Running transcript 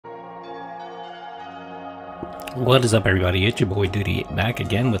What is up, everybody? It's your boy Duty back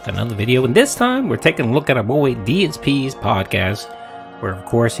again with another video, and this time we're taking a look at our boy DSP's podcast, where of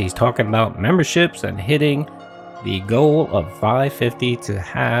course he's talking about memberships and hitting the goal of 550 to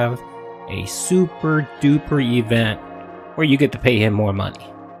have a super duper event where you get to pay him more money.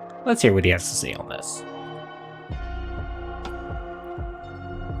 Let's hear what he has to say on this.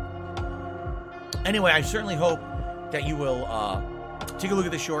 Anyway, I certainly hope that you will take a look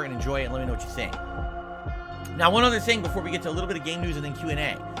at the short and enjoy it and let me know what you think. Now, one other thing before we get to a little bit of game news and then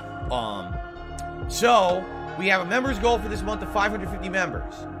Q&A. So, we have a members goal for this month of 550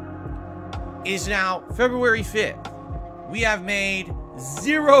 members. It is now February 5th. We have made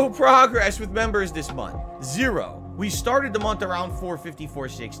zero progress with members this month. Zero. We started the month around 450,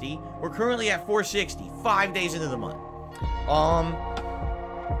 460. We're currently at 460, 5 days into the month.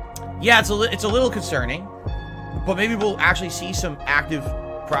 Yeah, it's a little concerning, but maybe we'll actually see some active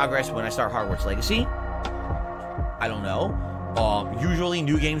progress when I start Hogwarts Legacy. I don't know. Usually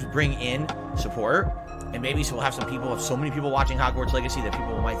new games bring in support, and maybe so we'll have some people, so many people watching Hogwarts Legacy that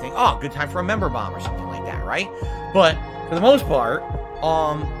people might think, oh, good time for a member bomb or something like that, right? But for the most part,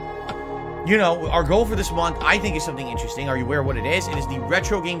 you know, our goal for this month, I think, is something interesting. Are you aware of what it is? It is the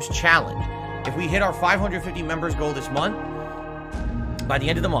Retro Games Challenge. If we hit our 550 members goal this month, by the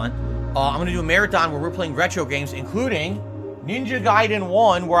end of the month, I'm going to do a marathon where we're playing retro games, including Ninja Gaiden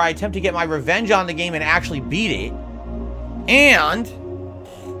 1, where I attempt to get my revenge on the game and actually beat it, and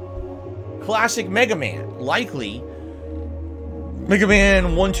classic Mega Man, likely Mega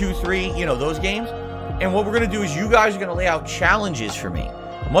Man 1, 2, 3, you know, those games. And what we're going to do is you guys are going to lay out challenges for me,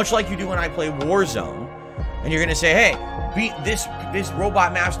 much like you do when I play Warzone, and you're going to say, hey, beat this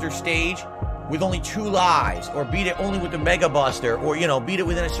Robot Master stage with only 2 lives, or beat it only with the Mega Buster, or, you know, beat it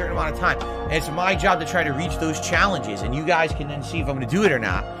within a certain amount of time. And it's my job to try to reach those challenges, and you guys can then see if I'm going to do it or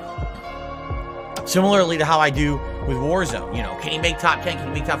not. Similarly to how I do with Warzone, you know, can he make top 10, can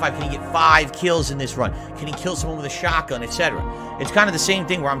he make top 5, can he get 5 kills in this run, can he kill someone with a shotgun, etc. It's kind of the same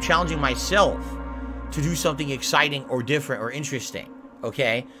thing where I'm challenging myself to do something exciting or different or interesting,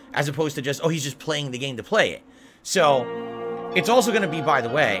 okay? As opposed to just, oh, he's just playing the game to play it. So, it's also going to be, by the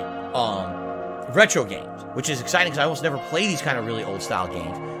way, retro games, which is exciting because I almost never play these kind of really old style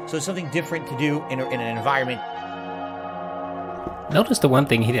games. So it's something different to do in an environment. Notice the one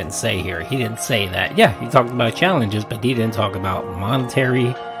thing he didn't say here. He didn't say that. Yeah, he talked about challenges, but he didn't talk about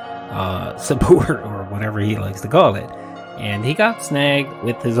monetary support or whatever he likes to call it. And he got snagged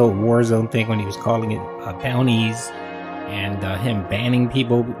with his old Warzone thing when he was calling it bounties and him banning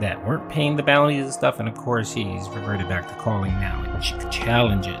people that weren't paying the bounties and stuff. And of course, he's reverted back to calling now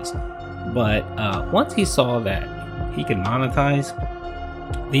challenges. But once he saw that he can monetize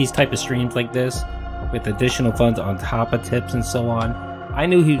these type of streams like this with additional funds on top of tips and so on, I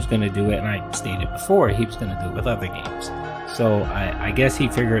knew he was going to do it, and I stated before he was going to do it with other games. So I guess he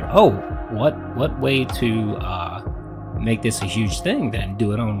figured, oh, what way to make this a huge thing than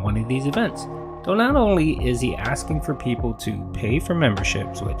do it on one of these events. So not only is he asking for people to pay for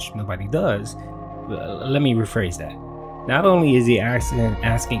memberships, which nobody does, let me rephrase that. Not only is he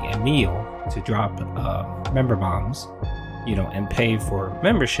asking Emil to drop member bombs, you know, and pay for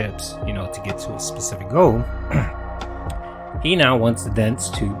memberships, you know, to get to a specific goal, he now wants the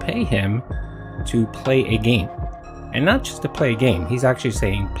Dents to pay him to play a game. And not just to play a game, he's actually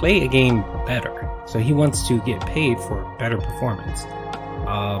saying play a game better. So he wants to get paid for better performance.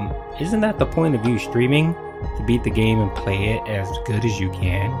 Isn't that the point of you streaming? To beat the game and play it as good as you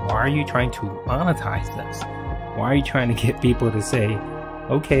can? Why are you trying to monetize this? Why are you trying to get people to say,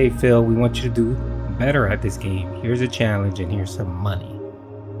 okay, Phil, we want you to do better at this game. Here's a challenge and here's some money.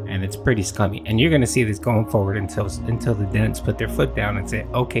 And it's pretty scummy. And you're going to see this going forward until the Dents put their foot down and say,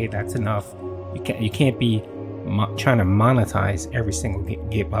 okay, that's enough. You can't be trying to monetize every single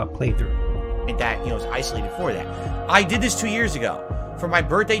playthrough. And that, you know, is isolated for that. I did this 2 years ago. For my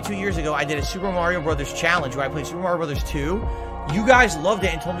birthday 2 years ago, I did a Super Mario Brothers challenge where I played Super Mario Brothers 2. You guys loved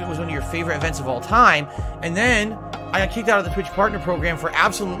it and told me it was one of your favorite events of all time. And then I got kicked out of the Twitch Partner Program for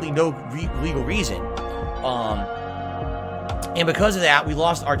absolutely no legal reason. And because of that, we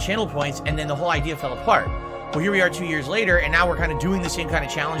lost our channel points, and then the whole idea fell apart. Well, here we are 2 years later, and now we're kind of doing the same kind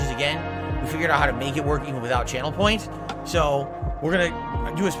of challenges again. We figured out how to make it work even without channel points. So we're going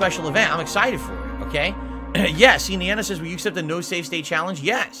to do a special event. I'm excited for it, okay? Yes, Indiana says, will you accept the no save state challenge?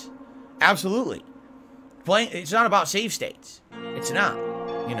 Yes, absolutely. It's not about save states. It's not,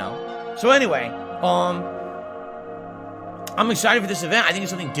 you know. So anyway, I'm excited for this event. I think it's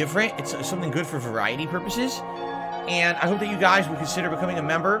something different. It's something good for variety purposes. And I hope that you guys would consider becoming a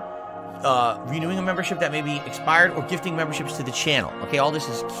member, renewing a membership that may be expired, or gifting memberships to the channel. Okay, all this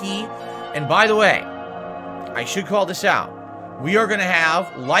is key. And by the way, I should call this out. We are going to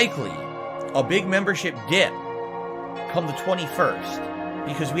have, likely, a big membership dip come the 21st.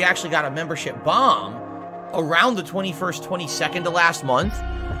 Because we actually got a membership bomb around the 21st, 22nd of last month,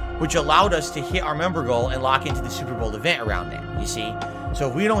 which allowed us to hit our member goal and lock into the Super Bowl event around there, you see? So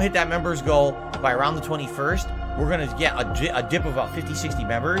if we don't hit that members goal by around the 21st, we're going to get a dip of about 50, 60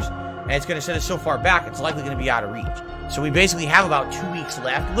 members, and it's going to set us so far back, it's likely going to be out of reach. So we basically have about 2 weeks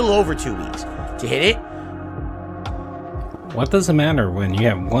left, a little over 2 weeks, to hit it. What does it matter when you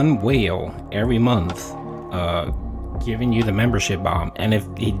have one whale every month giving you the membership bomb? And if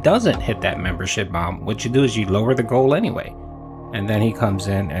he doesn't hit that membership bomb, what you do is you lower the goal anyway. And then he comes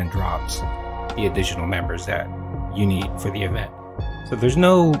in and drops the additional members that you need for the event. So there's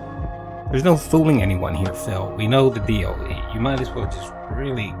no fooling anyone here, Phil. We know the deal. You might as well just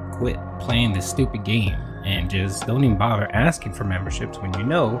really quit playing this stupid game and just don't even bother asking for memberships when you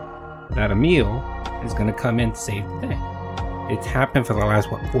know that Emil is going to come in to save the day. It's happened for the last,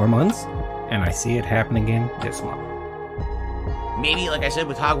 4 months? And I see it happen again this month. Maybe, like I said,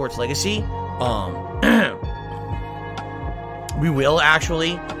 with Hogwarts Legacy, we will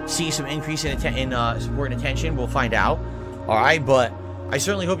actually see some increase in support and attention. We'll find out. All right, but I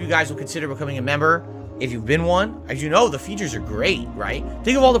certainly hope you guys will consider becoming a member if you've been one. As you know, the features are great, right?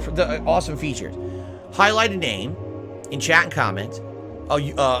 Think of all the awesome features. Highlight a name in chat and comments.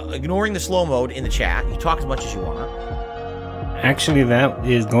 Ignoring the slow mode in the chat. You talk as much as you want. Actually, that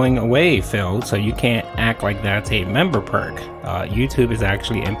is going away, Phil, so you can't act like that's a member perk. YouTube is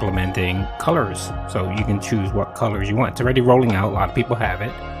actually implementing colors, so you can choose what colors you want. It's already rolling out. A lot of people have it.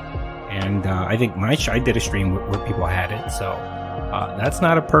 And I think I did a stream where people had it, so that's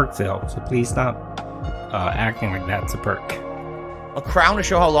not a perk, Phil. So please stop acting like that's a perk. A crown to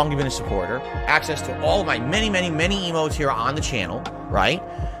show how long you've been a supporter. Access to all of my many emotes here on the channel, right?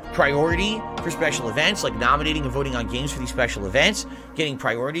 Priority for special events, like nominating and voting on games for these special events. Getting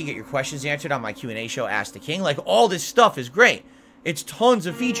priority, get your questions answered on my Q&A show, Ask the King. Like, all this stuff is great. It's tons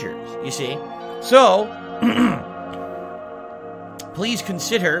of features, you see? So, please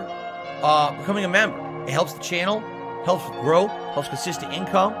consider becoming a member. It helps the channel, helps grow, helps consistent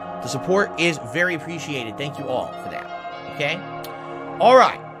income. The support is very appreciated. Thank you all for that, okay? All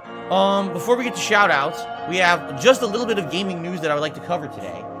right. Before we get to shout-outs, we have just a little bit of gaming news that I would like to cover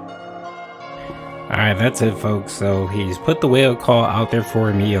today. Alright, that's it, folks. So he's put the whale call out there for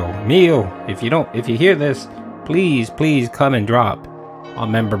Emil. Emil, if you hear this, please come and drop a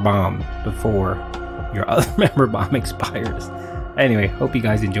member bomb before your other member bomb expires. Anyway, hope you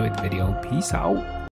guys enjoyed the video. Peace out.